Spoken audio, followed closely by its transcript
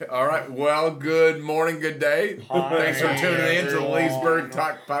All right. Well, good morning, good day. Thanks for tuning in to the Leesburg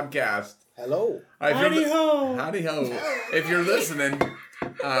Talk Podcast. Hello. Howdy ho. Howdy ho. If you're listening,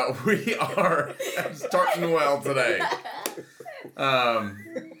 we are starting well today.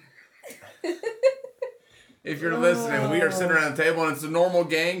 If you're listening, we are sitting around the table, and it's a normal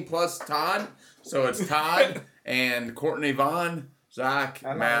gang plus Todd. So it's Todd and Courtney Vaughn, Zach,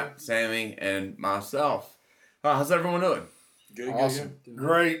 Matt, Sammy, and myself. How's everyone doing? Good, Awesome. good.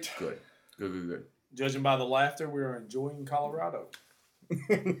 Great. Good. Judging by the laughter, we're enjoying Colorado.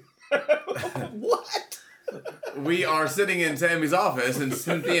 What? We are sitting in Sammy's office in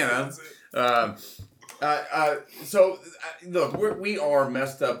Cynthiana. Look, we are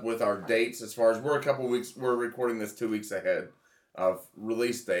messed up with our dates as far as we're recording this 2 weeks ahead of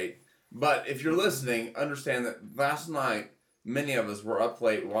release date. But if you're listening, understand that last night, many of us were up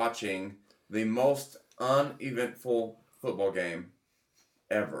late watching the most uneventful football game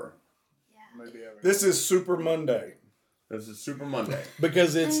ever. Maybe ever. This is Super Monday. This is Super Monday.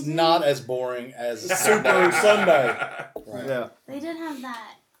 Because it's not as boring as Super Sunday. Right. Yeah. They did have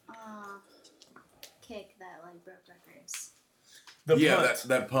that kick that broke records. The Yeah, punt.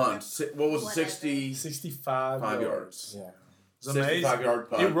 that punt. What was it, Whatever. 65 yards? Yeah. It was amazing. 65-yard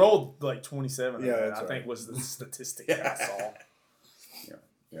punt. It rolled like 27. Yeah, I that's right. think was the statistic I saw.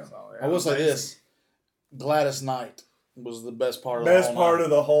 Yeah. So, I will say this. Gladys Knight was the best part of the Best whole part night. of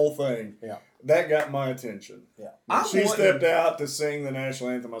the whole thing. Yeah. That got my attention. Yeah. When she stepped out to sing the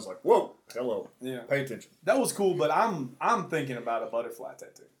national anthem, I was like, whoa, hello. Yeah, Pay attention. that was cool. But I'm thinking about a butterfly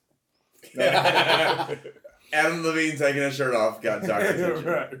tattoo. Adam Levine taking his shirt off got Zach's attention.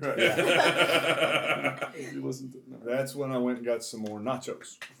 right. Yeah. You listen to That's when I went and got some more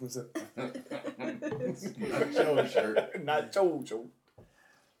nachos. Nacho shirt. Nacho.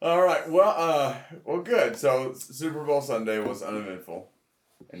 All right. Well, good. So Super Bowl Sunday was uneventful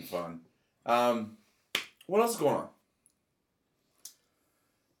and fun. What else is going on?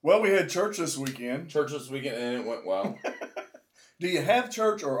 Well, we had church this weekend. Church this weekend, and it went well. Do you have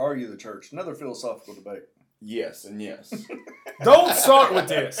church or are you the church? Another philosophical debate. Yes and yes. Don't start with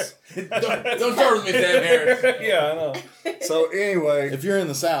this. Don't start with me, Sam Harris. Yeah, I know. So anyway, If you're in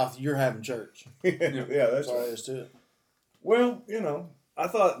the South, you're having church. yeah, that's That's all right. there is to it. Well, I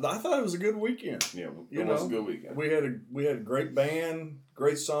thought it was a good weekend. Yeah, You it was know, a good weekend. We had a great band,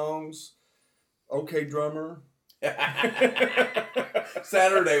 great songs, okay drummer.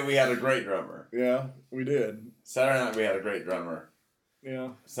 Saturday we had a great drummer. Yeah, we did. Saturday night we had a great drummer. Yeah,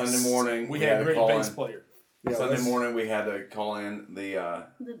 Sunday morning We had had a to great call bass in. player. yeah. Sunday that's- morning we had to call in the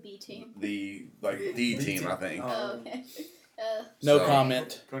B team. D team, I think. Oh, okay. No So-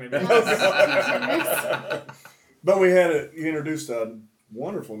 comment. But you introduced a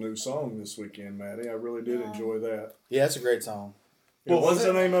wonderful new song this weekend, Maddie. I really did enjoy that. Yeah, it's a great song. What was was the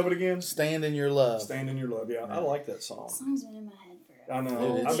it? name of it again? Stand in Your Love. Stand in Your Love. Yeah, I like that song. That song's been in my head forever. I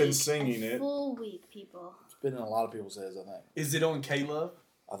know. It is. I've been singing it. Full week, people. It's been in a lot of people's heads, I think. Is it on K-Love?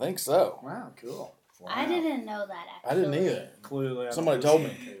 I think so. Wow, cool. I didn't know that I actually. didn't either. Clearly, I Somebody don't told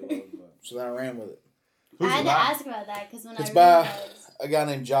listen to K-Love, but- So then I ran with it. I Who's had it to by? ask about that because when It's I by realized, a guy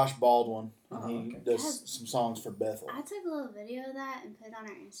named Josh Baldwin. And Oh, he okay. does Yes. some songs for Bethel. I took a little video of that and put it on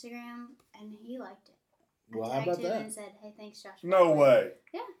our Instagram, and he liked it. Well, I how tagged about him that? and said, "Hey, thanks, Josh." No Baldwin." way.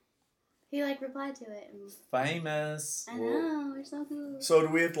 He replied to it. And Famous. I know, we're so cool. So do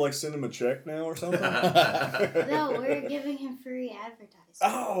we have to send him a check now or something? No, we're giving him free advertising.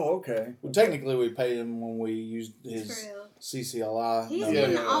 Oh, okay. Well, technically, we paid him when we used his True. CCLI. He's number.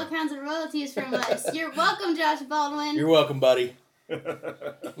 getting Yeah. all kinds of royalties from us. You're welcome, Josh Baldwin. You're welcome, buddy.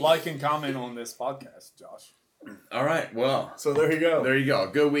 Like and comment on this podcast, Josh. All right. Well, So there you go. there you go.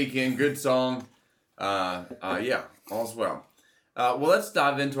 Good weekend. Good song. Yeah, all's well. Well, let's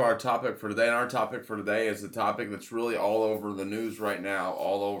dive into our topic for today. And our topic for today is a topic that's really all over the news right now,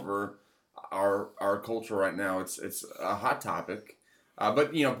 all over our culture right now. It's a hot topic,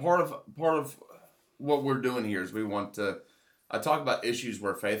 but part of what we're doing here is we want to talk about issues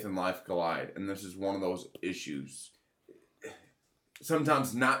where faith and life collide, and this is one of those issues.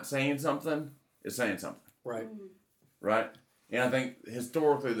 Sometimes not saying something is saying something. Right. Right? And I think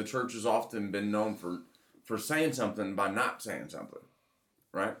historically the church has often been known for saying something by not saying something.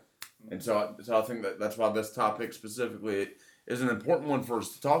 Right? And so I think that's why this topic specifically is an important one for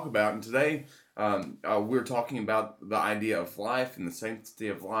us to talk about. And today we're talking about the idea of life and the sanctity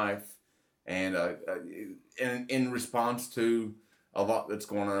of life, and in response to a lot that's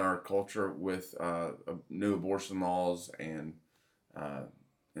going on in our culture with new abortion laws and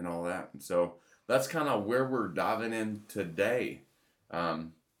all that. And so that's kind of where we're diving in today.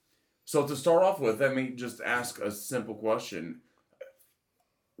 So to start off with, let me just ask a simple question.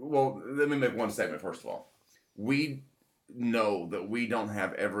 well, let me make one statement first of all. We know that we don't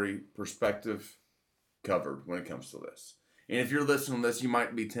have every perspective covered when it comes to this. And if you're listening to this, you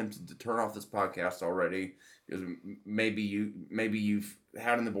might be tempted to turn off this podcast already because maybe you've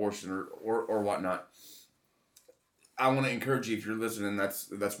had an abortion or whatnot. I want to encourage you, if you're listening, that's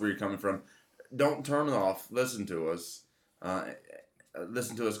where you're coming from. Don't turn it off. Listen to us.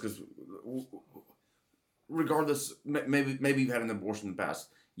 Listen to us because regardless, maybe you've had an abortion in the past.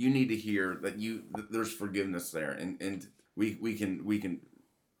 You need to hear that there's forgiveness there, and we can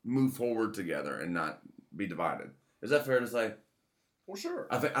move forward together and not be divided. Is that fair to say? Well, sure.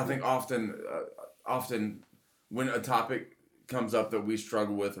 I think often when a topic comes up that we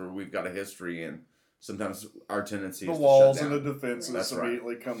struggle with or we've got a history in, sometimes our tendency The is walls to shut and down. the defenses That's right.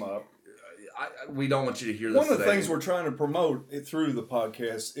 immediately come up. We don't want you to hear this. One of the today. things we're trying to promote through the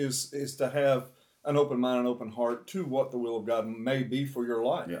podcast is to have an open mind and open heart to what the will of God may be for your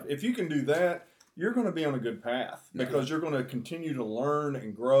life. Yeah. If you can do that, you're going to be on a good path because you're going to continue to learn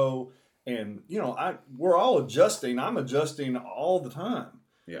and grow. And we're all adjusting. I'm adjusting all the time.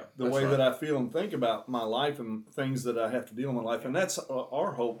 Yeah, The way that I feel and think about my life and things that I have to deal in my life. And that's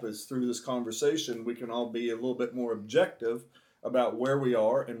our hope is through this conversation, we can all be a little bit more objective about where we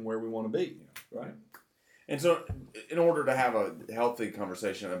are and where we want to be. Right. And so, in order to have a healthy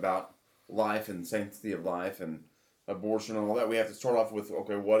conversation about life and sanctity of life and abortion and all that, we have to start off with,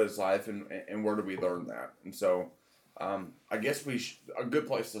 okay, what is life and where do we learn that? And so, I guess a good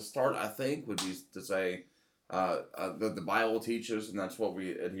place to start, I think, would be to say the Bible teaches, and that's what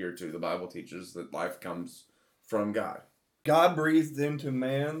we adhere to. The Bible teaches that life comes from God. God breathed into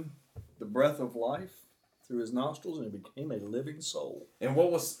man the breath of life through his nostrils, and he became a living soul. And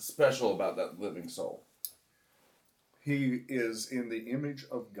what was special about that living soul? He is in the image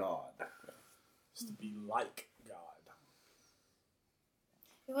of God. It's to be like God.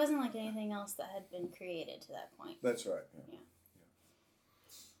 It wasn't like anything else that had been created to that point. That's right.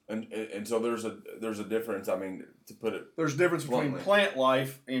 And so there's a difference. I mean, to put it, There's a difference between bluntly. plant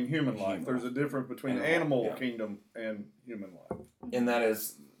life and human life. Human There's a difference between Animal, animal yeah. kingdom and human life. and that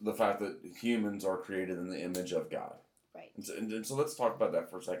is the fact that humans are created in the image of God. Right. And so let's talk about that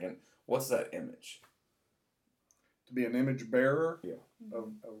for a second. What's that image? To be an image bearer Yeah.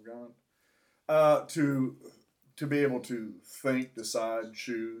 of God. To be able to think, decide,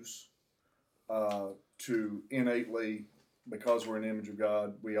 choose, to innately, because we're an image of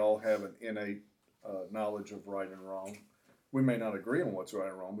God, we all have an innate knowledge of right and wrong. We may not agree on what's right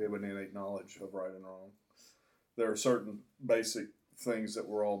and wrong. We have an innate knowledge of right and wrong. There are certain basic things that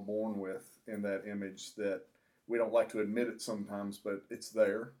we're all born with in that image that we don't like to admit it sometimes, but it's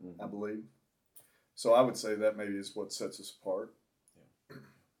there, I believe. So I would say that maybe is what sets us apart. Yeah.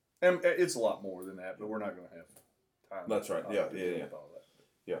 And it's a lot more than that, but we're not going to have time. That's right. to Yeah. deal with all that.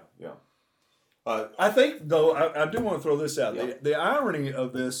 Yeah. I think, though, I do want to throw this out. Yeah. The irony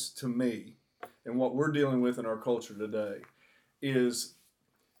of this, to me, and what we're dealing with in our culture today is,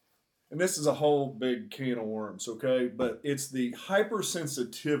 and this is a whole big can of worms, okay? But it's the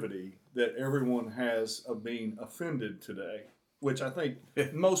hypersensitivity that everyone has of being offended today, which I think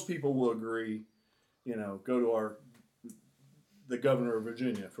most people will agree, go to the governor of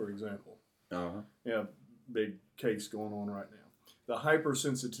Virginia, for example. Uh-huh. Yeah, big case going on right now. The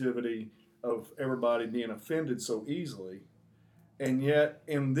hypersensitivity of everybody being offended so easily, and yet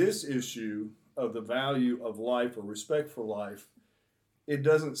in this issue of the value of life or respect for life, it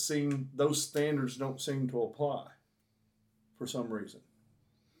doesn't seem, those standards don't seem to apply for some reason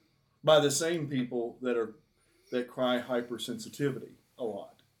by the same people that cry hypersensitivity a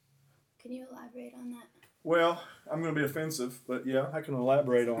lot. Can you elaborate on that? Well, I'm going to be offensive, but yeah, I can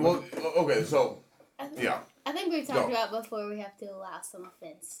elaborate on Well, it. okay, so I think we've talked Go. about before we have to allow some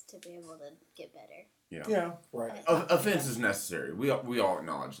offense to be able to get better. Yeah, right. offense is necessary. We all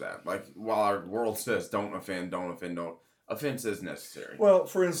acknowledge that. Like while our world says don't offend, offense is necessary. Well,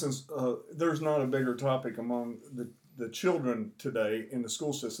 for instance, there's not a bigger topic among the children today in the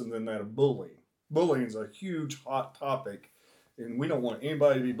school system than that of bullying. Bullying is a huge, hot topic, and we don't want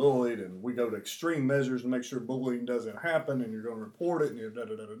anybody to be bullied, and we go to extreme measures to make sure bullying doesn't happen, and you're going to report it, and you're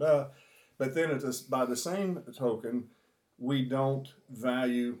da-da-da-da-da. But then by the same token, we don't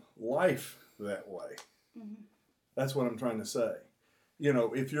value life that way. Mm-hmm. That's what I'm trying to say.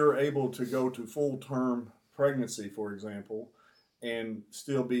 If you're able to go to full-term pregnancy, for example, and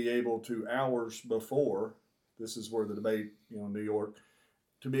still be able to hours before, this is where the debate, in New York,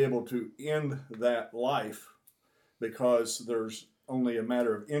 to be able to end that life because there's only a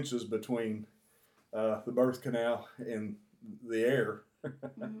matter of inches between the birth canal and the air,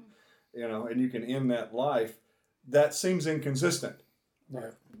 Mm-hmm. And you can end that life, that seems inconsistent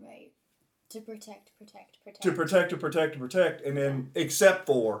Right. Right. To protect. To protect, and then except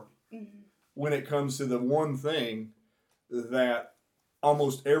for Mm-hmm. when it comes to the one thing that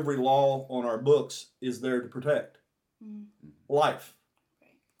almost every law on our books is there to protect: life.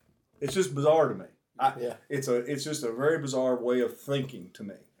 Right. It's just bizarre to me. Yeah. It's just a very bizarre way of thinking to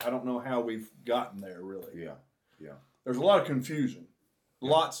me. I don't know how we've gotten there, really. Yeah. There's a lot of confusion,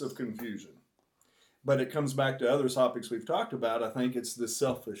 lots of confusion. But it comes back to other topics we've talked about. I think it's the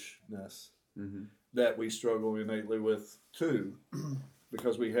selfishness Mm-hmm. that we struggle innately with too,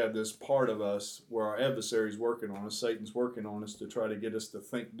 because we have this part of us where our adversary's working on us, Satan's working on us to try to get us to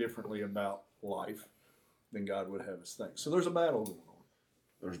think differently about life than God would have us think. So there's a battle going on.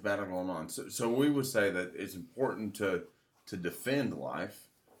 There's battle going on. So we would say that it's important to defend life.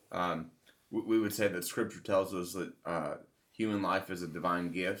 We would say that Scripture tells us that human life is a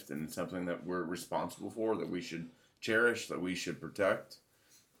divine gift and it's something that we're responsible for, that we should cherish, that we should protect.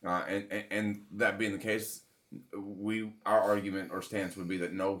 And that being the case, our argument or stance would be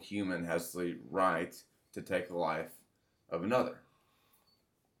that no human has the right to take the life of another.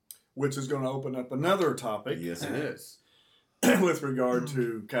 Which is going to open up another topic. Yes, it is. With regard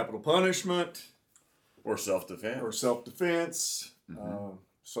to capital punishment Or self-defense. or self-defense. Mhm.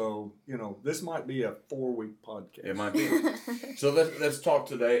 So, this might be a 4-week podcast. It might be. So let's talk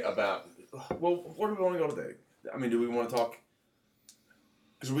today about, well, where do we want to go today? I mean, do we want to talk,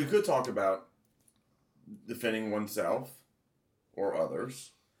 because we could talk about defending oneself or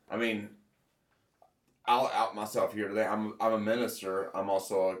others. I mean, I'll out myself here today. I'm a minister. I'm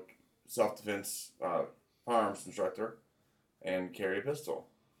also a self-defense firearms instructor and carry a pistol.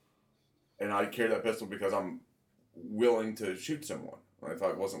 And I carry that pistol because I'm willing to shoot someone. If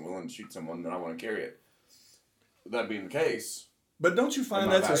I wasn't willing to shoot someone, then I want to carry it. That being the case, But don't you find Am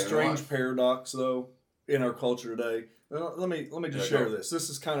I that's a valuing strange life? paradox, though, in our culture today? Let me just Yeah, share go. this. This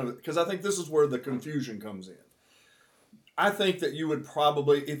is kind of, because I think this is where the confusion comes in. I think that you would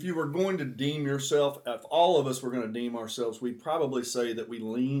probably, if you were going to deem yourself, if all of us were going to deem ourselves, we'd probably say that we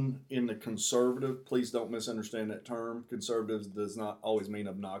lean in the conservative. Please don't misunderstand that term. Conservatives does not always mean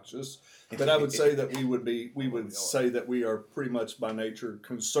obnoxious. But I would say that we would say that we are pretty much by nature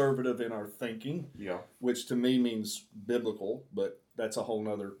conservative in our thinking, yeah. which to me means biblical, but that's a whole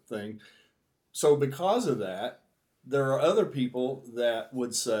nother thing. So because of that, there are other people that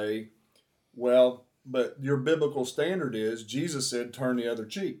would say, well, but your biblical standard is Jesus said turn the other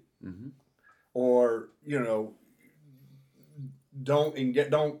cheek. Mm-hmm. Or, don't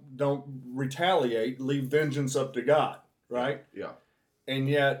retaliate, leave vengeance up to God, right? Yeah. And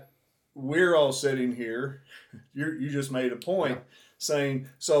yet we're all sitting here, you just made a point saying,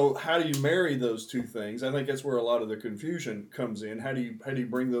 so how do you marry those two things? I think that's where a lot of the confusion comes in. How do you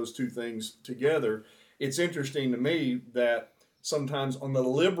bring those two things together? It's interesting to me that sometimes on the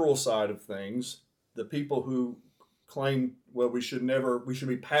liberal side of things, the people who claim, well, we should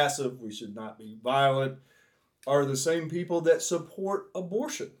be passive, we should not be violent, are the same people that support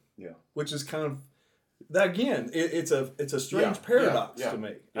abortion. Yeah. Which is kind of, that again, it's a strange Yeah, paradox yeah, to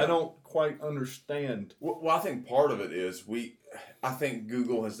me. yeah. I don't quite understand. Well, I think part of it is I think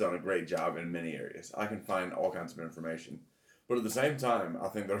Google has done a great job in many areas. I can find all kinds of information. But at the same time, I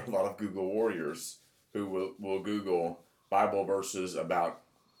think there are a lot of Google warriors who will Google Bible verses about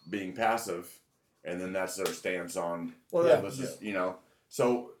being passive, and then that's their stance on, Well, this is,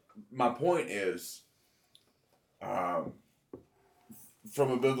 So my point is, from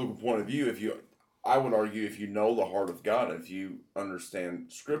a biblical point of view, I would argue if you know the heart of God, if you understand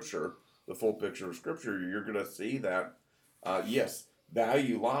Scripture, the full picture of Scripture, you're going to see that, yes,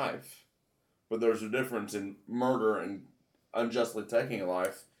 value life, but there's a difference in murder and unjustly taking a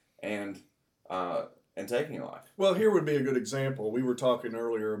life and taking a life. Well, here would be a good example. We were talking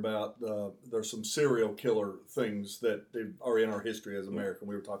earlier about there's some serial killer things that are in our history as American.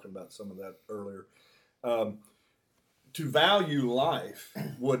 We were talking about some of that earlier. To value life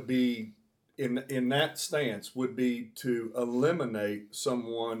would be, in that stance, would be to eliminate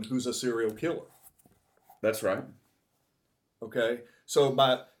someone who's a serial killer. That's right. Okay? So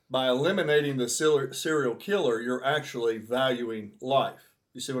by eliminating the serial killer, you're actually valuing life.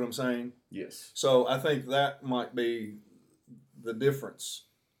 You see what I'm saying? Yes. So I think that might be the difference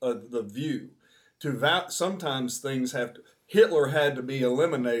of the view. Sometimes things Hitler had to be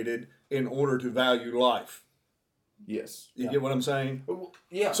eliminated in order to value life. Yes. You get what I'm saying?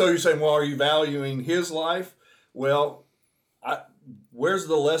 Yeah. So you're saying, well, are you valuing his life? Well, where's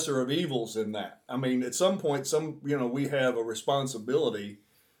the lesser of evils in that? I mean, at some point, we have a responsibility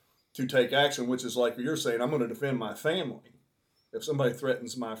to take action, which is like you're saying, I'm going to defend my family. If somebody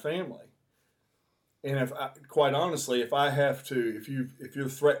threatens my family, And quite honestly, if I have to, if you're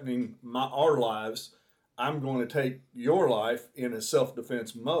threatening our lives, I'm going to take your life in a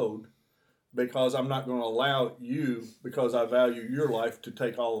self-defense mode, because I'm not going to allow you, because I value your life, to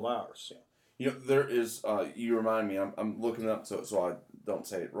take all of ours. You know, there is. You remind me. I'm looking up so I don't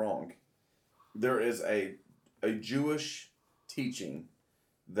say it wrong. There is a Jewish teaching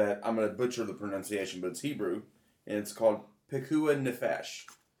that I'm going to butcher the pronunciation, but it's Hebrew, and it's called Pekua Nefesh.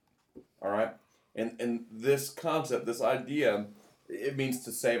 All right, and this concept, this idea, it means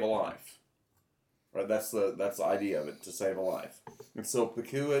to save a life. Right, that's the idea of it, to save a life. And so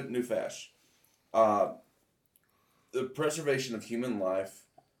Pekua Nefesh, the preservation of human life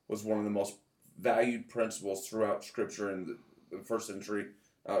was one of the most valued principles throughout Scripture in the first century,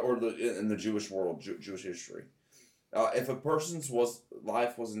 in the Jewish world, Jewish history. If a person's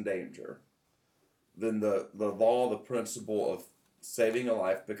life was in danger, then the law, the principle of saving a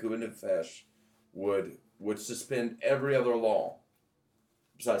life, Pekua Nefesh, would suspend every other law,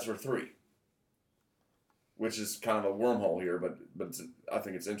 besides for 3. Which is kind of a wormhole here, but I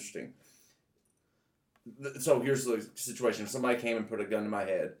think it's interesting. So here's the situation. If somebody came and put a gun to my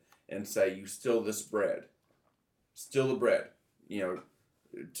head and say, "You steal this bread, steal the bread,"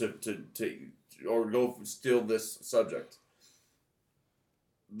 or go steal this subject.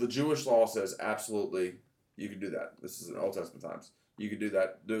 The Jewish law says absolutely you can do that. This is in Old Testament times. You could do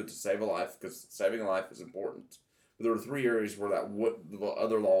that. Do it to save a life, because saving a life is important. But there were 3 areas where the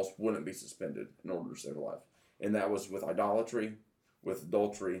other laws wouldn't be suspended in order to save a life. And that was with idolatry, with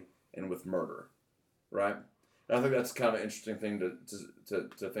adultery, and with murder, right? And I think that's kind of an interesting thing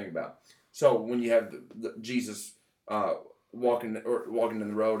to think about. So when you have Jesus walking in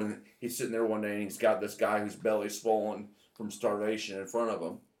the road, and he's sitting there one day, and he's got this guy whose belly's swollen from starvation in front of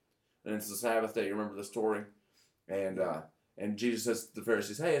him, and it's the Sabbath day. You remember the story? And Jesus says to the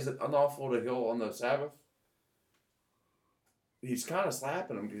Pharisees, "Hey, is it unlawful to heal on the Sabbath?" He's kind of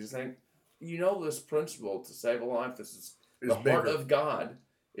slapping him, because he's saying, this principle to save a life, this is the heart of God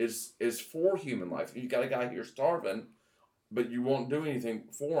is for human life. You got a guy here starving, but you won't do anything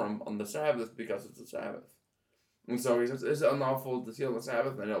for him on the Sabbath because it's the Sabbath. And so he says, "Is it unlawful to heal on the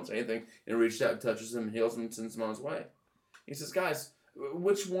Sabbath?" And they don't say anything, and reaches out and touches him, heals him, and sends him on his way. He says, "Guys,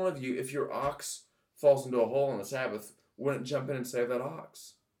 which one of you, if your ox falls into a hole on the Sabbath, wouldn't jump in and save that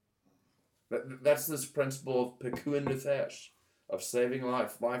ox?" That's this principle of Pekua Nefesh, of saving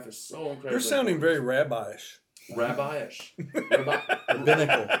life. Life is so incredible. You're sounding very rabbi-ish. Rabbi-ish.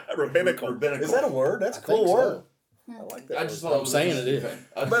 Rabbinical. Is that a word? That's a cool word. I like that. I just thought I'm saying it is.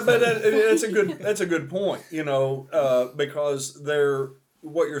 But that's a good point. Because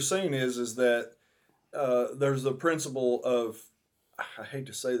what you're saying is that there's the principle of, I hate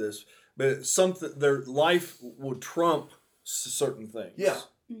to say this, but their life will trump certain things. Yeah.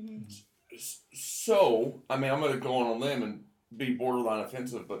 Mm-hmm. So, I'm going to go on a limb and be borderline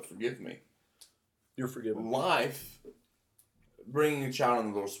offensive, but forgive me. You're forgiven. Life, bringing a child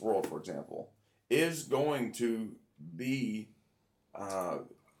into this world, for example, is going to be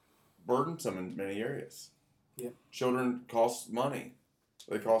burdensome in many areas. Yeah. Children cost money.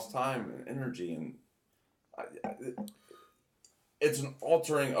 They cost time and energy, and it's an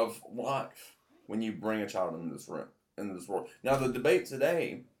altering of life when you bring a child into this world. Now, the debate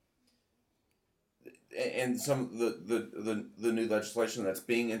today, and some of the new legislation that's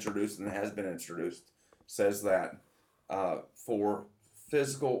being introduced and has been introduced, says that for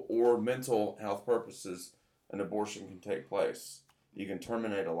physical or mental health purposes, an abortion can take place. You can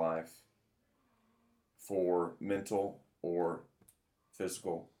terminate a life for mental or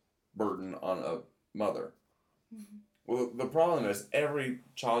physical burden on a mother. Mm-hmm. Well, the problem is every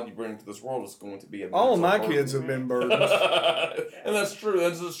child you bring into this world is going to be a mental all of my burden. kids have been burdens. And that's true.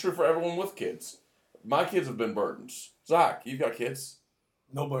 That's true for everyone with kids. My kids have been burdens. Zach, you've got kids?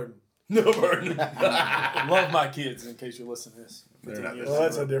 No burden. No burden. Love my kids, in case you listen to this. Well,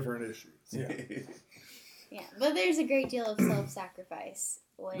 that's a different issue. Yeah. Yeah, but there's a great deal of self-sacrifice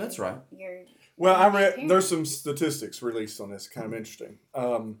when That's right. you're. Well, I read there's some statistics released on this, kind of interesting.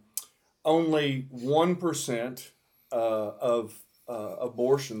 Only 1% of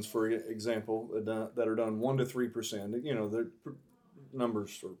abortions, for example, that are done, 1 to 3%. The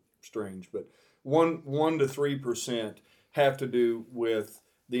numbers are strange, but 1 to 3% have to do with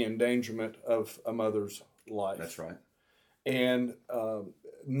the endangerment of a mother's life. That's right. And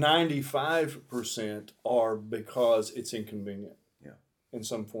 95% are because it's inconvenient. Yeah. In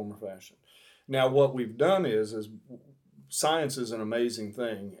some form or fashion. Now, what we've done is science is an amazing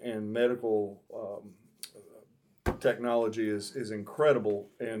thing, and medical technology is incredible,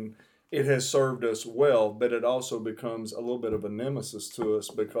 and it has served us well, but it also becomes a little bit of a nemesis to us,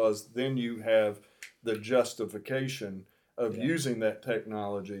 because then you have the justification of using that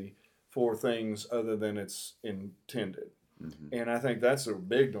technology for things other than it's intended. And I think that's a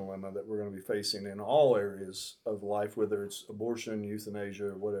big dilemma that we're going to be facing in all areas of life, whether it's abortion, euthanasia,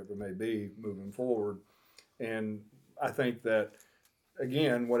 or whatever it may be moving forward. And I think that,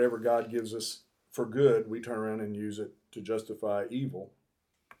 again, whatever God gives us for good, we turn around and use it to justify evil.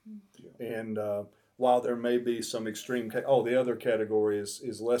 And while there may be some extreme, the other category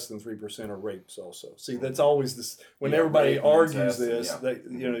is less than 3% are rapes also. See, that's always this, when everybody argues this,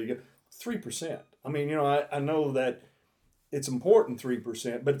 you get 3%. I mean, I know that it's important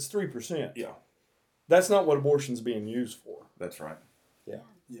 3%, but it's 3%. Yeah. That's not what abortion's being used for. That's right.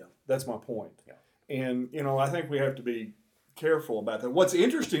 Yeah. That's my point. Yeah. And, I think we have to be careful about that. What's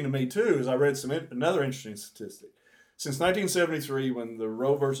interesting to me, too, is I read another interesting statistic. Since 1973, when the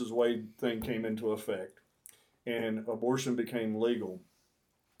Roe versus Wade thing came into effect and abortion became legal,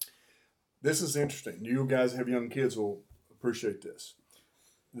 this is interesting. You guys have young kids will appreciate this.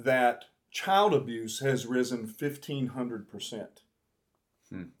 That child abuse has risen 1,500%.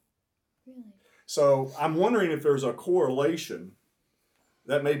 Really? So I'm wondering if there's a correlation.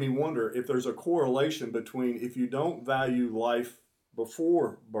 That made me wonder if there's a correlation between if you don't value life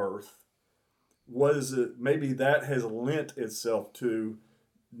before birth, what is it? Maybe that has lent itself to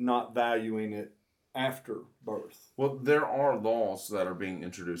not valuing it after birth. Well, there are laws that are being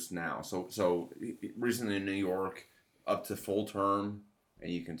introduced now. So recently in New York, up to full term,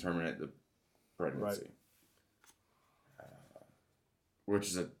 and you can terminate the pregnancy, which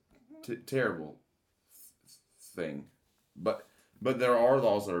is a terrible thing. But there are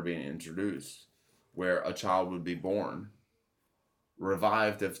laws that are being introduced where a child would be born,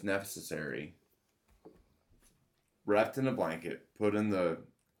 revived if necessary, wrapped in a blanket, put in the,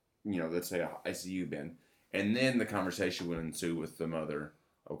 let's say a ICU bin, and then the conversation would ensue with the mother.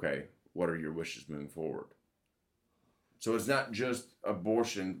 Okay, what are your wishes moving forward? So it's not just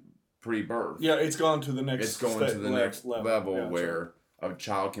abortion pre-birth. Yeah, it's gone to the next. It's going to the next level where a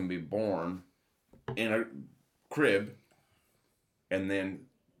child can be born in a crib, and then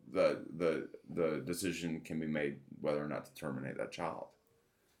the decision can be made whether or not to terminate that child.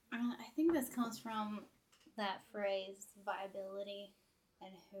 I think this comes from that phrase, viability,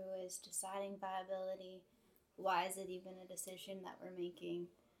 and who is deciding viability. Why is it even a decision that we're making?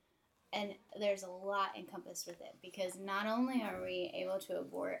 And there's a lot encompassed with it, because not only are we able to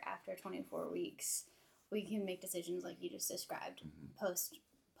abort after 24 weeks, we can make decisions like you just described, post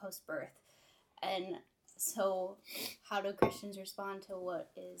birth. And so how do Christians respond to what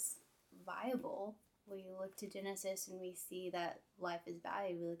is viable? We look to Genesis and we see that life is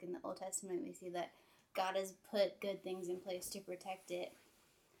valued. We look in the Old Testament, we see that God has put good things in place to protect it.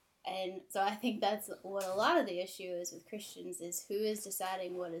 And so I think that's what a lot of the issue is with Christians, is who is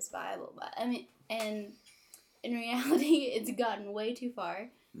deciding what is viable. But I mean, and in reality, it's gotten way too far.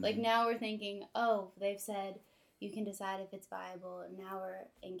 Like now we're thinking, they've said you can decide if it's viable, and now we're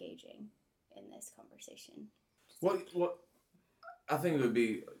engaging in this conversation. Well, I think it would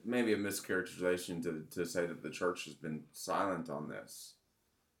be maybe a mischaracterization to say that the church has been silent on this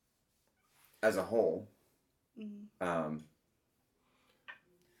as a whole.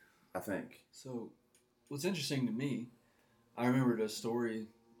 I think. So, what's interesting to me, I remembered a story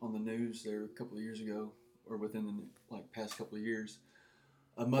on the news there a couple of years ago, or within the past couple of years.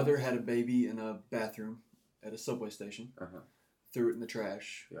 A mother had a baby in a bathroom at a subway station, threw it in the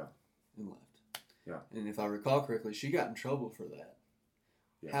trash, and left. Yeah. And if I recall correctly, she got in trouble for that.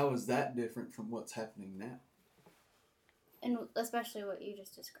 Yeah. How is that different from what's happening now? And especially what you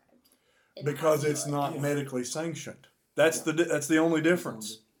just described. Because it's not medically sanctioned. That's the only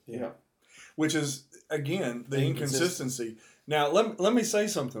difference. Yeah. Which is, again, the inconsistency. Now, let me say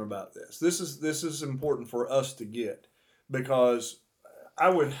something about this. This is important for us to get, because I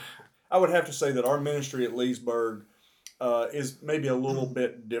would have to say that our ministry at Leesburg is maybe a little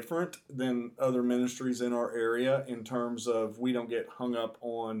bit different than other ministries in our area in terms of we don't get hung up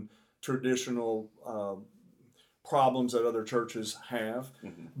on traditional problems that other churches have.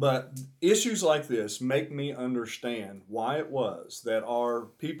 But issues like this make me understand why it was that our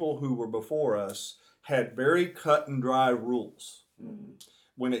people who were before us had very cut and dry rules.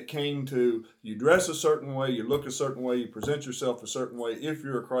 When it came to you dress a certain way, you look a certain way, you present yourself a certain way if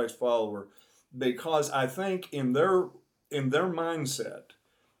you're a Christ follower, because I think in their mindset,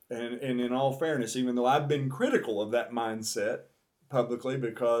 and in all fairness, even though I've been critical of that mindset publicly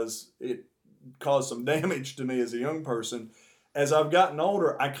because it caused some damage to me as a young person, as I've gotten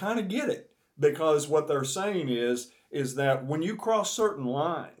older, I kind of get it, because what they're saying is that when you cross certain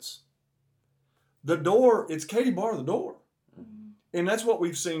lines, the door, it's Katie bar the door. And that's what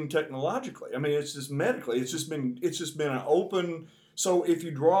we've seen technologically. I mean, it's just medically. It's just been an open. So if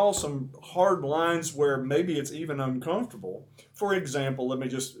you draw some hard lines where maybe it's even uncomfortable, for example, let me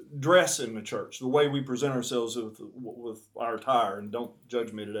just dress in the church, the way we present ourselves with our attire, and don't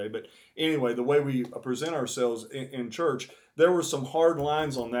judge me today, but anyway, the way we present ourselves in church, there were some hard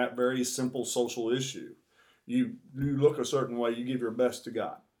lines on that very simple social issue. You look a certain way, you give your best to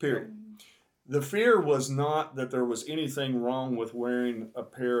God, period. The fear was not that there was anything wrong with wearing a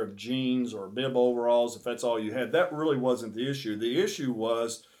pair of jeans or bib overalls if that's all you had. That really wasn't the issue. The issue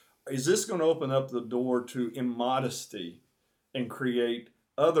was, is this going to open up the door to immodesty and create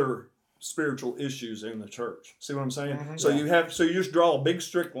other spiritual issues in the church? See what I'm saying? Mm-hmm. So you just draw a big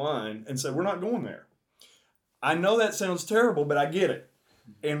strict line and say, we're not going there. I know that sounds terrible, but I get it.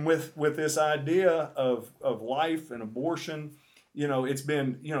 And with this idea of life and abortion, it's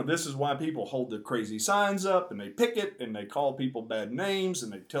been, this is why people hold the crazy signs up and they picket and they call people bad names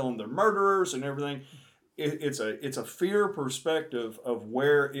and they tell them they're murderers and everything. It's a fear perspective of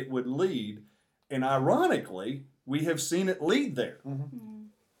where it would lead. And ironically, we have seen it lead there. Mm-hmm.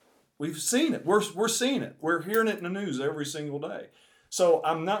 We've seen it. We're seeing it. We're hearing it in the news every single day. So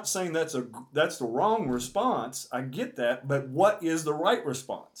I'm not saying that's the wrong response. I get that, but what is the right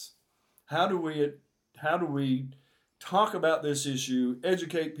response? How do we talk about this issue,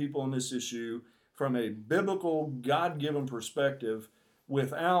 educate people on this issue from a biblical, God-given perspective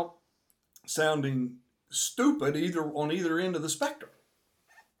without sounding stupid on either end of the spectrum?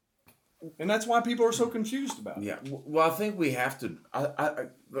 And that's why people are so confused about it. Yeah. Well, I think we have to.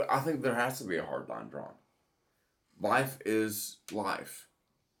 I think there has to be a hard line drawn. Life is life,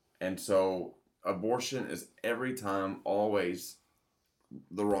 and so abortion is every time, always,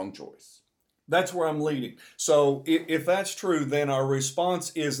 the wrong choice. That's where I'm leading. So if that's true, then our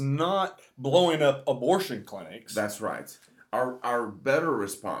response is not blowing up abortion clinics. That's right. Our better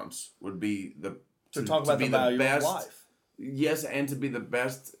response would be to talk about the value of life. Yes, and to be the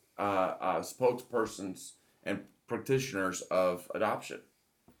best spokespersons and practitioners of adoption.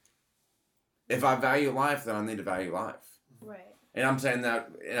 If I value life, then I need to value life. Right. And I'm saying that,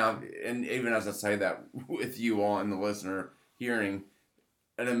 and even as I say that with you all and the listener hearing,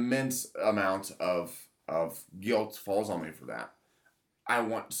 an immense amount of guilt falls on me for that. I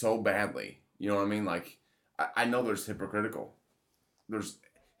want so badly. You know what I mean? Like, I know there's there's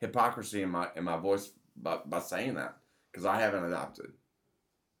hypocrisy in my voice by saying that, because I haven't adopted.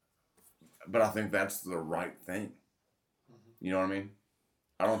 But I think that's the right thing. You know what I mean?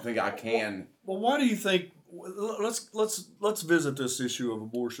 I don't think I can. Well, why do you think? Let's visit this issue of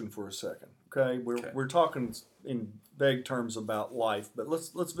abortion for a second. Okay, we're talking in vague terms about life, but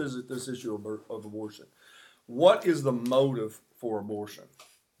let's visit this issue of abortion. What is the motive for abortion?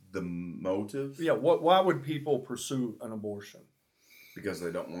 The motive? Yeah. Why would people pursue an abortion? Because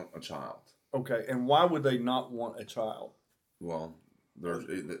they don't want a child. Okay, and why would they not want a child? Well,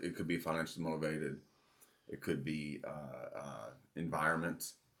 it could be financially motivated. It could be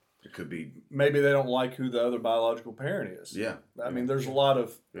environment. It could be, maybe they don't like who the other biological parent is. Yeah. I mean, there's a lot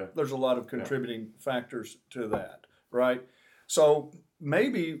of contributing factors to that, right? So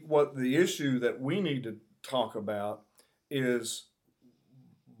maybe what the issue that we need to talk about is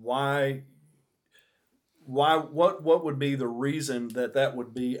what would be the reason that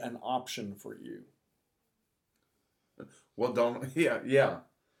would be an option for you? Well,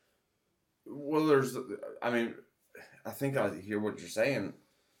 Well, I think I hear what you're saying.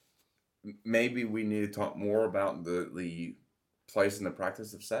 Maybe we need to talk more about the place and the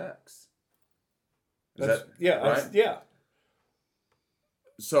practice of sex. Right? Yeah.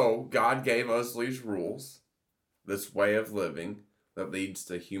 So God gave us these rules, this way of living that leads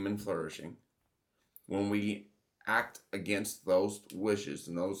to human flourishing. When we act against those wishes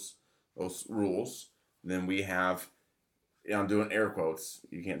and those rules, then we have, I'm doing air quotes,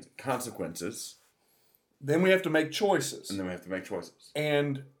 you can't, consequences. Then we have to make choices.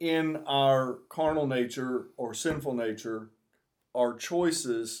 And in our carnal nature or sinful nature, our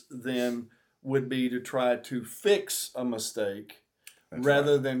choices then would be to try to fix a mistake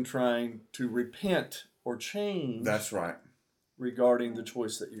rather than trying to repent or change. That's right. Regarding the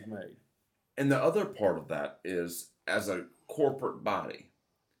choice that you've made. And the other part of that is, as a corporate body,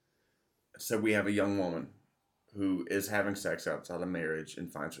 so we have a young woman who is having sex outside of marriage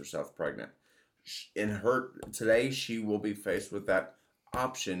and finds herself pregnant. Today, she will be faced with that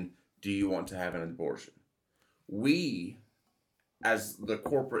option. Do you want to have an abortion? We, as the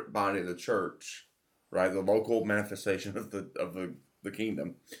corporate body of the church, right, the local manifestation of the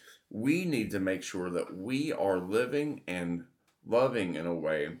kingdom, we need to make sure that we are living and loving in a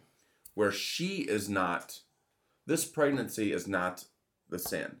way where she is not this pregnancy is not the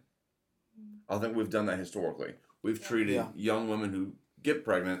sin. I think we've done that historically. We've treated Yeah. young women who get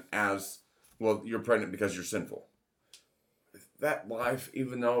pregnant as, well, you're pregnant because you're sinful. That life,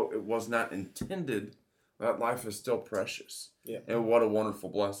 even though it was not intended, that life is still precious. Yeah. And what a wonderful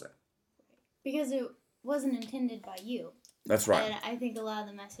blessing. Because it wasn't intended by you. That's right. And I think a lot of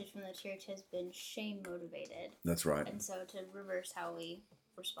the message from the church has been shame motivated. That's right. And so to reverse how we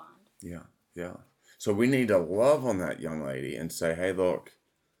respond. Yeah, yeah. So we need to love on that young lady and say, hey, look,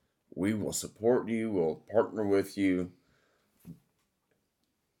 we will support you, we'll partner with you.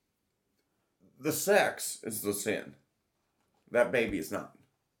 The sex is the sin. That baby is not.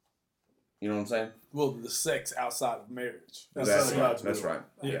 You know what I'm saying? Well, the sex outside of marriage. That's That's God's right. That's will. right.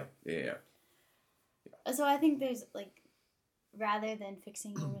 Yeah. Yeah. So I think there's like, rather than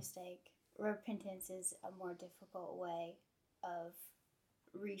fixing your mistake, repentance is a more difficult way of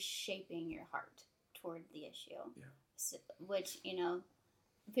reshaping your heart toward the issue. Yeah. So, which,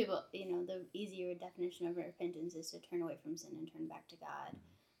 people, the easier definition of repentance is to turn away from sin and turn back to God.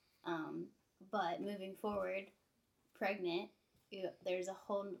 But moving forward, pregnant, there's a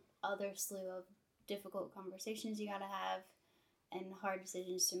whole other slew of difficult conversations you gotta have and hard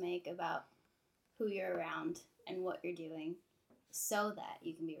decisions to make about who you're around and what you're doing so that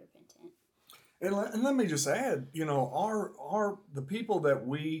you can be repentant. And let me just add, the people that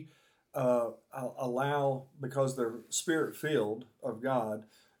we allow because they're spirit filled of God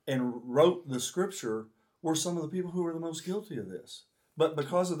and wrote the scripture were some of the people who were the most guilty of this. But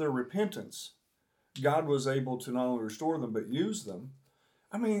because of their repentance, God was able to not only restore them but use them.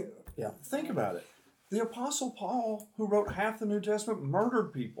 I mean, think about it. The Apostle Paul, who wrote half the New Testament,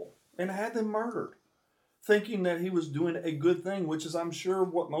 murdered people and had them murdered, thinking that he was doing a good thing, which is, I'm sure,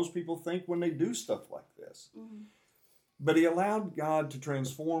 what most people think when they do stuff like this. Mm-hmm. But he allowed God to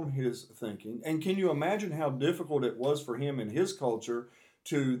transform his thinking. And can you imagine how difficult it was for him in his culture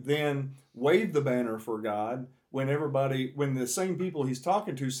to then wave the banner for God when the same people he's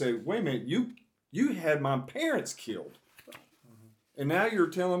talking to say, wait a minute, you had my parents killed. And now you're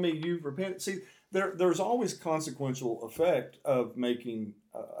telling me you've repented. See, there's always consequential effect of making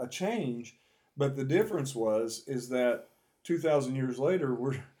a change. But the difference is that 2,000 years later,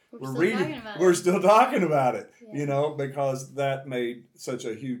 we're still talking about it, because that made such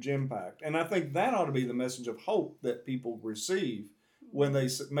a huge impact. And I think that ought to be the message of hope that people receive when they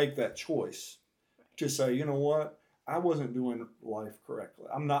make that choice to say, you know what, I wasn't doing life correctly.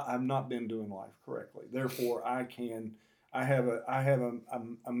 I've not been doing life correctly. Therefore, I have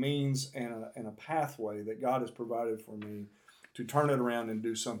a means and a pathway that God has provided for me to turn it around and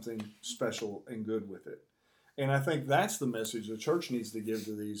do something special and good with it. And I think that's the message the church needs to give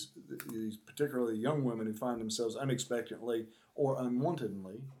to these particularly young women who find themselves unexpectedly or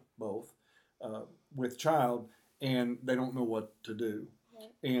unwantedly, both, with child, and they don't know what to do. Right.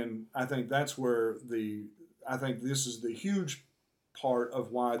 And I think that's where I think this is the huge part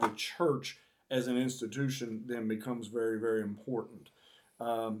of why the church as an institution then becomes very, very important.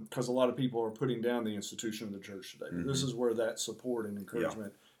 Because a lot of people are putting down the institution of the church today. Mm-hmm. This is where that support and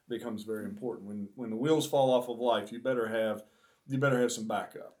encouragement becomes very important. When the wheels fall off of life, you better have some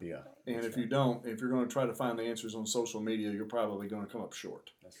backup. Yeah. And if you don't, if you're going to try to find the answers on social media, you're probably going to come up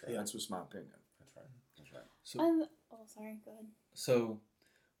short. That's right. That's just my opinion. That's right. So, sorry. Go ahead. So,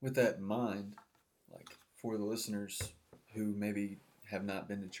 with that in mind, like for the listeners who maybe have not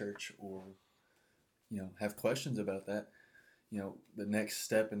been to church or, have questions about that. The next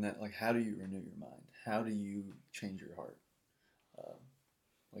step in that, like, how do you renew your mind? How do you change your heart?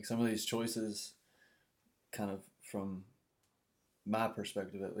 Like some of these choices, kind of from my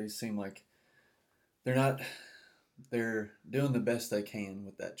perspective at least, seem like they're doing the best they can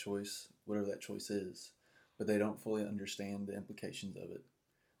with that choice, whatever that choice is, but they don't fully understand the implications of it.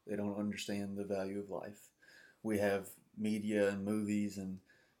 They don't understand the value of life. We have media and movies and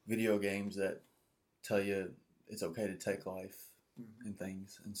video games that tell you it's okay to take life and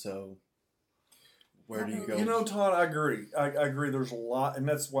things. And so where do you go? Todd, I agree. I agree there's a lot, and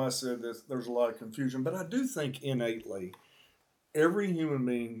that's why I said this, there's a lot of confusion. But I do think innately every human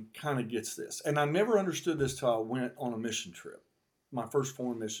being kind of gets this. And I never understood this till I went on a mission trip, my first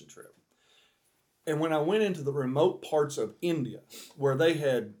foreign mission trip. And when I went into the remote parts of India, where they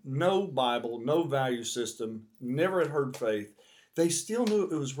had no Bible, no value system, never had heard faith, they still knew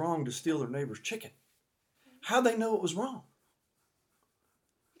it was wrong to steal their neighbor's chicken. How'd they know it was wrong?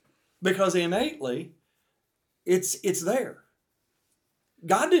 Because innately, it's there.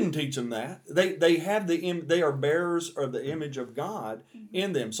 God didn't teach them that. They are bearers of the image of God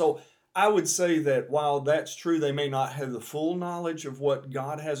in them. So I would say that while that's true, they may not have the full knowledge of what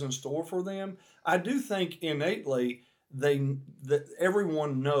God has in store for them. I do think innately that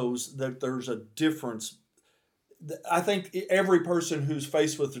everyone knows that there's a difference. I think every person who's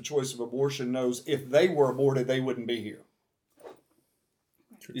faced with the choice of abortion knows if they were aborted, they wouldn't be here.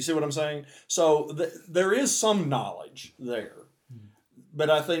 You see what I'm saying? So there is some knowledge there. But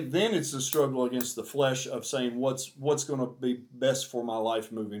I think then it's the struggle against the flesh of saying what's going to be best for my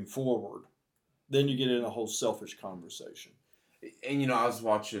life moving forward. Then you get in a whole selfish conversation. And I was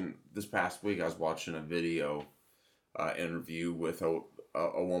watching this past week. I was watching a video interview with a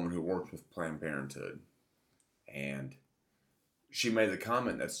woman who worked with Planned Parenthood, and she made the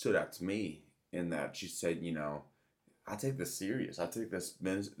comment that stood out to me in that she said, I take this serious. I take this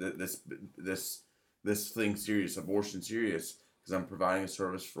thing serious, abortion serious, because I'm providing a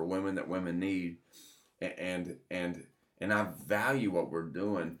service for women that women need, and I value what we're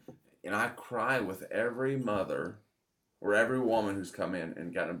doing, and I cry with every mother or every woman who's come in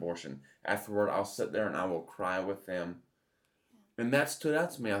and got an abortion. Afterward, I'll sit there and I will cry with them, and that stood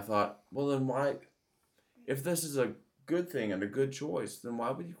out to me. I thought, well, then why, if this is a good thing and a good choice, then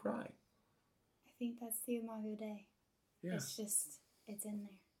why would you cry? I think that's the Imago Dei. Yeah. It's in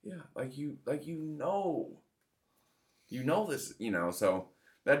there. Yeah, you know this, so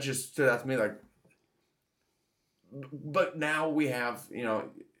that just stood out to me, like, but now we have,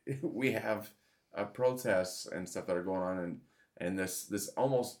 protests and stuff that are going on, and this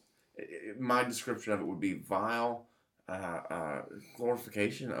almost, my description of it would be vile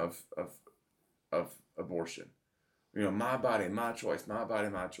glorification of abortion. My body, my choice, my body,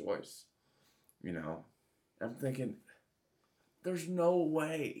 my choice. I'm thinking, there's no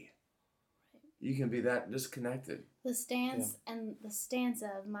way you can be that disconnected. The stance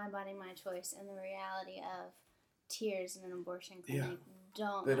of my body, my choice, and the reality of tears in an abortion clinic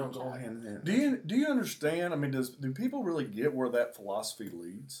don't go hand in hand. Do you understand? I mean, do people really get where that philosophy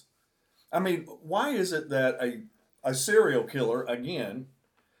leads? I mean, why is it that a serial killer, again,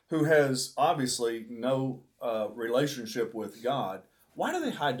 who has obviously no relationship with God, why do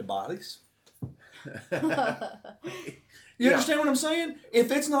they hide the bodies? You understand what I'm saying?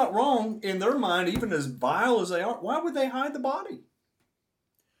 If it's not wrong in their mind, even as vile as they are, why would they hide the body?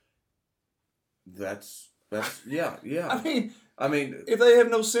 That's yeah. I mean, if they have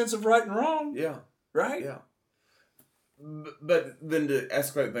no sense of right and wrong, yeah, right? Yeah. But then to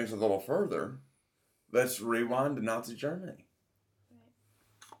escalate things a little further, let's rewind to Nazi Germany.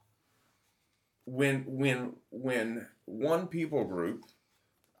 When one people group,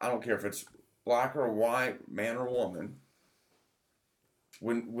 I don't care if it's black or white, man or woman,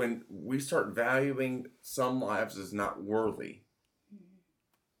 when we start valuing some lives as not worthy,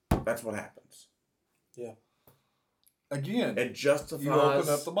 that's what happens. Yeah. Again, it justifies. You open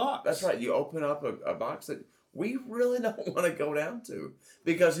up the box. That's right. You open up a box that we really don't want to go down to.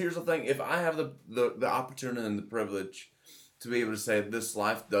 Because here's the thing: if I have the opportunity and the privilege to be able to say this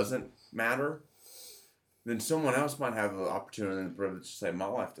life doesn't matter, then someone else might have the opportunity and the privilege to say my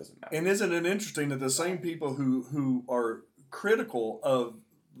life doesn't matter. And isn't it interesting that the same people who are critical of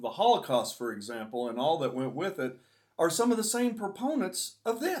the Holocaust, for example, and all that went with it, are some of the same proponents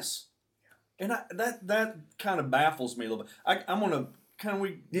of this? And that kind of baffles me a little bit. I'm going to, can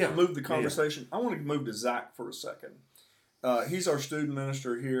we move the conversation? Yeah. I want to move to Zach for a second. He's our student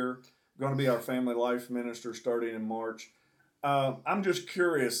minister here, going to be our family life minister starting in March. I'm just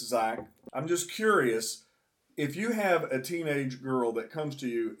curious, Zach. I'm just curious, if you have a teenage girl that comes to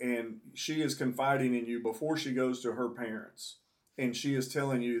you and she is confiding in you before she goes to her parents, and she is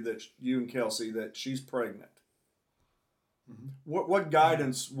telling you that you and Kelsey that she's pregnant, what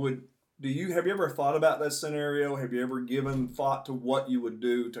guidance have you ever thought about that scenario? Have you ever given thought to what you would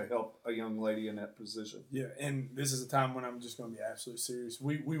do to help a young lady in that position? Yeah, and this is a time when I'm just going to be absolutely serious.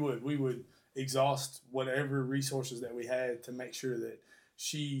 We would exhaust whatever resources that we had to make sure that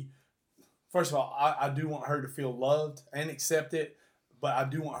she, first of all, I do want her to feel loved and accepted, but I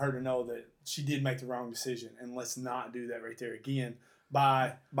do want her to know that she did make the wrong decision, and let's not do that right there again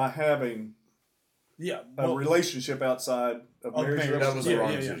by having a relationship outside of marriage. That was the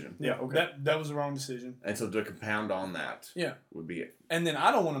wrong decision. Yeah, okay. That was the wrong decision. And so to compound on that, would be it. And then I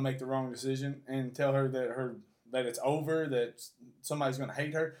don't want to make the wrong decision and tell her that it's over, that somebody's going to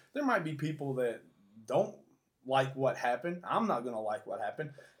hate her. There might be people that don't like what happened. I'm not going to like what happened.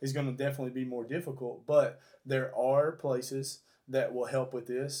 It's going to definitely be more difficult, but there are places that will help with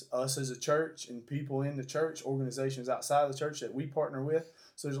this. Us as a church and people in the church, organizations outside of the church that we partner with.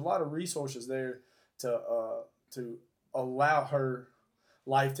 So there's a lot of resources there to allow her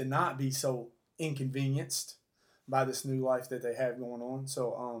life to not be so inconvenienced by this new life that they have going on.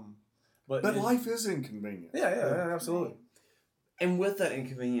 So, but life is inconvenient. Yeah, absolutely. And with that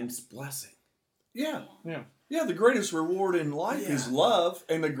inconvenience, blessing. Yeah. Yeah. Yeah, the greatest reward in life is love,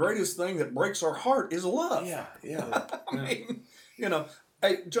 and the greatest thing that breaks our heart is love. Yeah. I mean,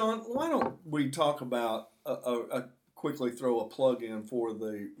 hey, John, why don't we talk about quickly throw a plug in for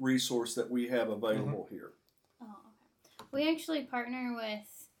the resource that we have available here? Oh, okay. We actually partner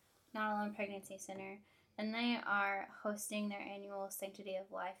with Not Alone Pregnancy Center, and they are hosting their annual Sanctity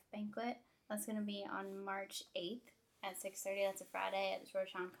of Life banquet. That's going to be on March 8th at 6:30. That's a Friday at the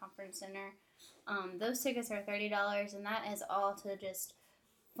Georgetown Conference Center. Those tickets are $30, and that is all to just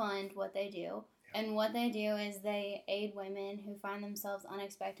fund what they do. And what they do is they aid women who find themselves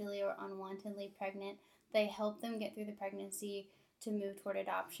unexpectedly or unwantedly pregnant. They help them get through the pregnancy to move toward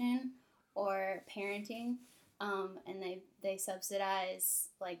adoption or parenting. And they subsidize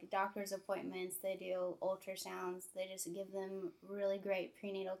like doctor's appointments. They do ultrasounds. They just give them really great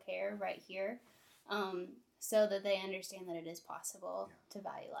prenatal care right here, so that they understand that it is possible to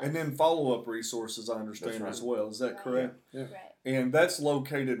value life. And then follow-up resources, I understand, as well. Is that correct? Yeah. Right. And that's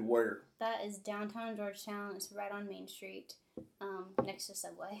located where? That is downtown Georgetown. It's right on Main Street, next to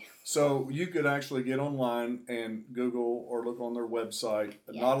Subway. So you could actually get online and Google or look on their website,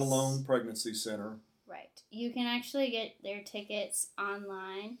 Yes. Not Alone Pregnancy Center. Right. You can actually get their tickets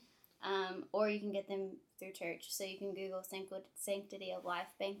online, or you can get them through church. So you can Google Sanctity of Life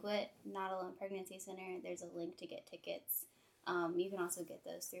Banquet, Not Alone Pregnancy Center. There's a link to get tickets. You can also get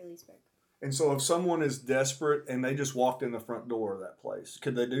those through Leesburg. And so if someone is desperate and they just walked in the front door of that place,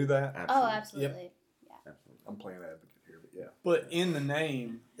 could they do that? Oh, absolutely. I'm playing advocate here, but yeah. But in the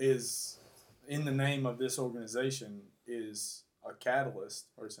name of this organization is a catalyst,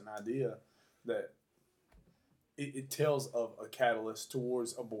 or it's an idea that it tells of a catalyst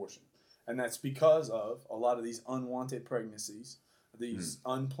towards abortion. And that's because of a lot of these unwanted pregnancies, these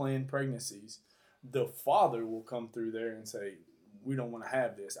unplanned pregnancies. The father will come through there and say, we don't want to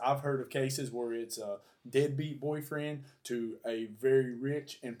have this. I've heard of cases where it's a deadbeat boyfriend to a very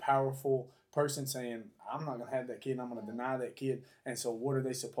rich and powerful person saying, I'm not going to have that kid, I'm going to deny that kid. And so what are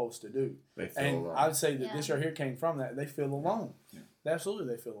they supposed to do? They feel And alone. I'd say that this right here came from that. They feel alone.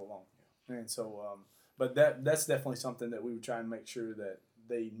 Absolutely, they feel alone. And so, but that's definitely something that we would try and make sure that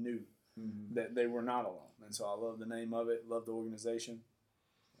they knew that they were not alone. And so I love the name of it, love the organization.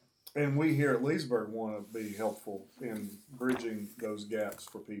 And we here at Leesburg want to be helpful in bridging those gaps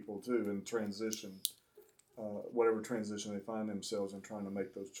for people too, and transition, whatever transition they find themselves in, trying to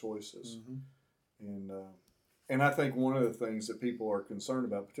make those choices. And I think one of the things that people are concerned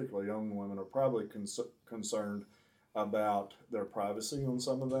about, particularly young women, are probably concerned about their privacy on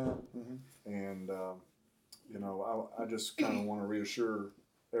some of that. And I just kind of want to reassure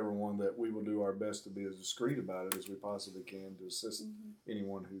everyone that we will do our best to be as discreet about it as we possibly can to assist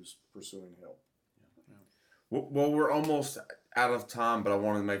anyone who's pursuing help. Well, we're almost out of time, but I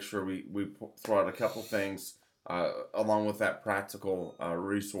wanted to make sure we throw out a couple things along with that practical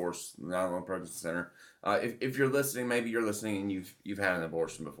resource, the Not Alone Pregnancy Center. If you're listening, maybe you're listening and you've had an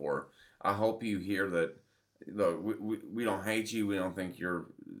abortion before. I hope you hear that. Look, we don't hate you. We don't think you're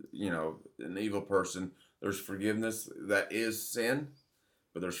an evil person. There's forgiveness that is sin,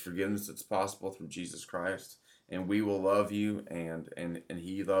 but there's forgiveness that's possible through Jesus Christ, and we will love you, and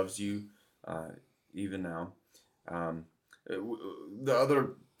He loves you even now. The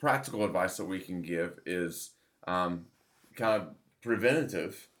other practical advice that we can give is kind of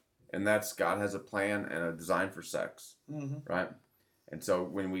preventative, and that's God has a plan and a design for sex, right? And so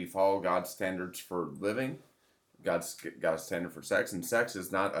when we follow God's standards for living, God's standard for sex, and sex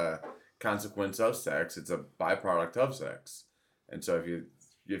is not a consequence of sex; it's a byproduct of sex. And so if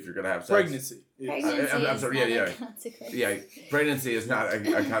you're gonna have sex, Pregnancy. I'm sorry, is yeah. not a consequence. Yeah, pregnancy is not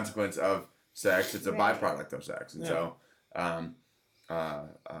a consequence of sex; it's a Right. byproduct of sex, and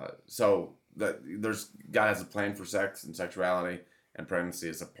so that God has a plan for sex and sexuality, and pregnancy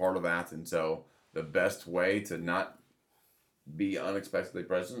is a part of that. And so the best way to not be unexpectedly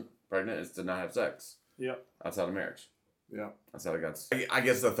pregnant is to not have sex. Yep. Outside of marriage. Yeah. Outside of God's. I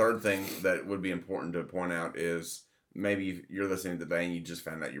guess the third thing that would be important to point out is maybe you're listening today and you just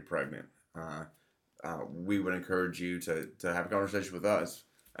found out you're pregnant. We would encourage you to have a conversation with us.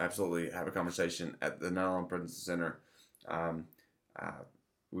 Absolutely, have a conversation at the Not Alone Pregnancy Center.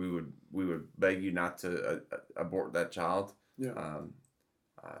 We would beg you not to abort that child. Yeah.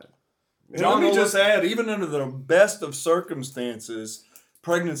 John, let me just add, even under the best of circumstances,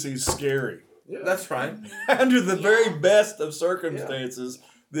 pregnancy is scary. Yeah. That's right. Under the very best of circumstances,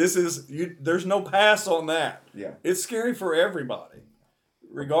 there's no pass on that. Yeah. It's scary for everybody,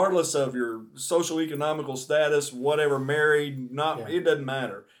 regardless of your social economical status, whatever, married, not, it doesn't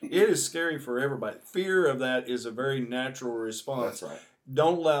matter. It is scary for everybody. Fear of that is a very natural response. That's right.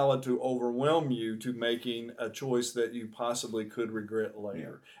 don't allow it to overwhelm you to making a choice that you possibly could regret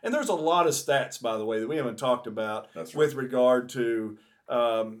later. And there's a lot of stats, by the way, that we haven't talked about That's right. with regard to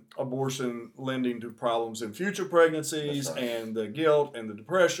abortion lending to problems in future pregnancies, That's right. and the guilt and the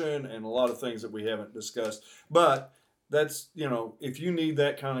depression and a lot of things that we haven't discussed. But that's, if you need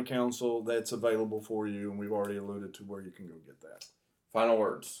that kind of counsel, that's available for you, and we've already alluded to where you can go get that. Final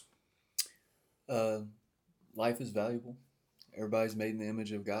words. Life is valuable. Everybody's made in the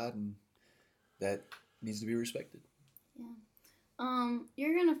image of God, and that needs to be respected.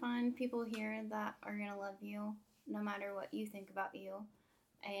 You're gonna find people here that are gonna love you no matter what you think about you,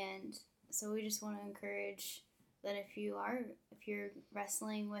 and so we just want to encourage that if you're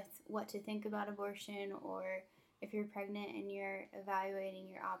wrestling with what to think about abortion, or if you're pregnant and you're evaluating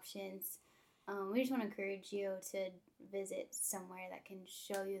your options, we just want to encourage you to visit somewhere that can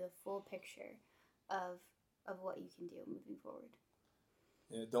show you the full picture of what you can do moving forward.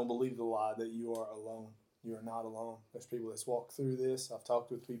 Yeah, don't believe the lie that you are alone. You are not alone. There's people that's walked through this. I've talked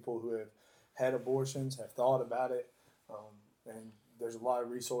with people who have had abortions, have thought about it, and there's a lot of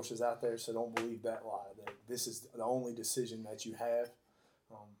resources out there, so don't believe that lie, that this is the only decision that you have.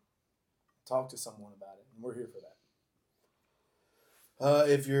 Talk to someone about it, and we're here for that.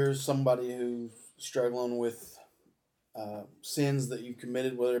 If you're somebody who's struggling with sins that you've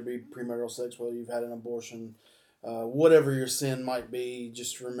committed, whether it be premarital sex, whether you've had an abortion, whatever your sin might be,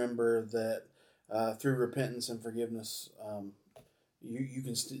 just remember that through repentance and forgiveness, you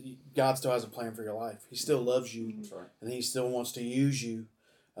can God still has a plan for your life. He still loves you, That's right. and He still wants to use you.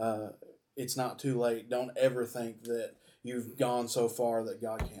 It's not too late. Don't ever think that you've gone so far that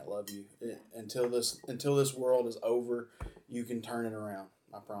God can't love you. Until this world is over, you can turn it around.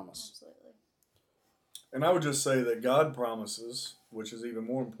 I promise. Absolutely. And I would just say that God promises, which is even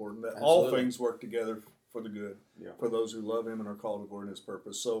more important, that all Absolutely. things work together for the good, for those who love Him and are called according to His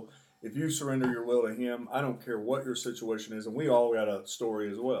purpose. So if you surrender your will to Him, I don't care what your situation is, and we all got a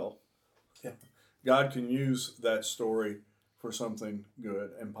story as well. Yeah. God can use that story for something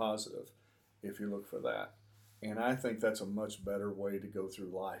good and positive if you look for that. And I think that's a much better way to go through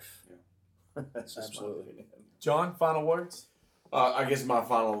life. Yeah. That's just my Absolutely. opinion. John, final words? I guess my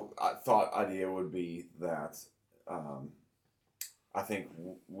final thought idea would be that I think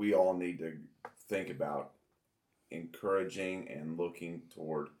we all need to think about encouraging and looking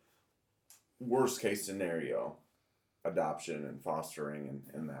toward worst case scenario adoption and fostering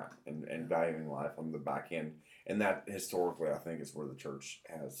and valuing life on the back end. And that historically, I think, is where the church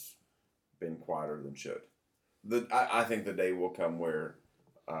has been quieter than should. I think the day will come where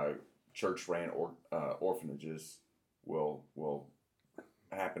church ran orphanages will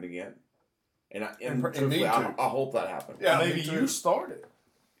happen again, and truthfully, need to. I hope that happens. Yeah, Maybe me too. you started.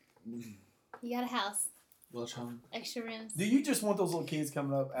 You got a house, Welch home. extra rooms. Do you just want those little kids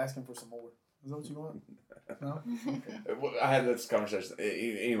coming up asking for some more? Is that what you want? No? I had this conversation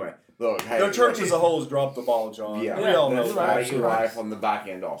anyway. Look, hey, The church as a whole has dropped the ball, John. Yeah, We all know that's that. value life on the back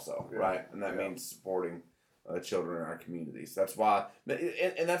end also, Yeah. right? And that Yeah. means supporting children in our communities. That's why,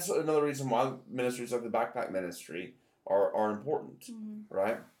 and that's another reason why ministries like the Backpack Ministry are important,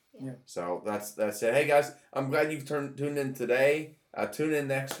 right? Yeah. So that's it. Hey guys, I'm glad you've tuned in today. Tune in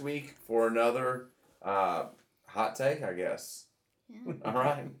next week for another hot take, I guess. Yeah. All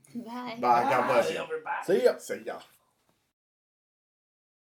right. Bye. Bye. God bless you. See ya. Say yeah.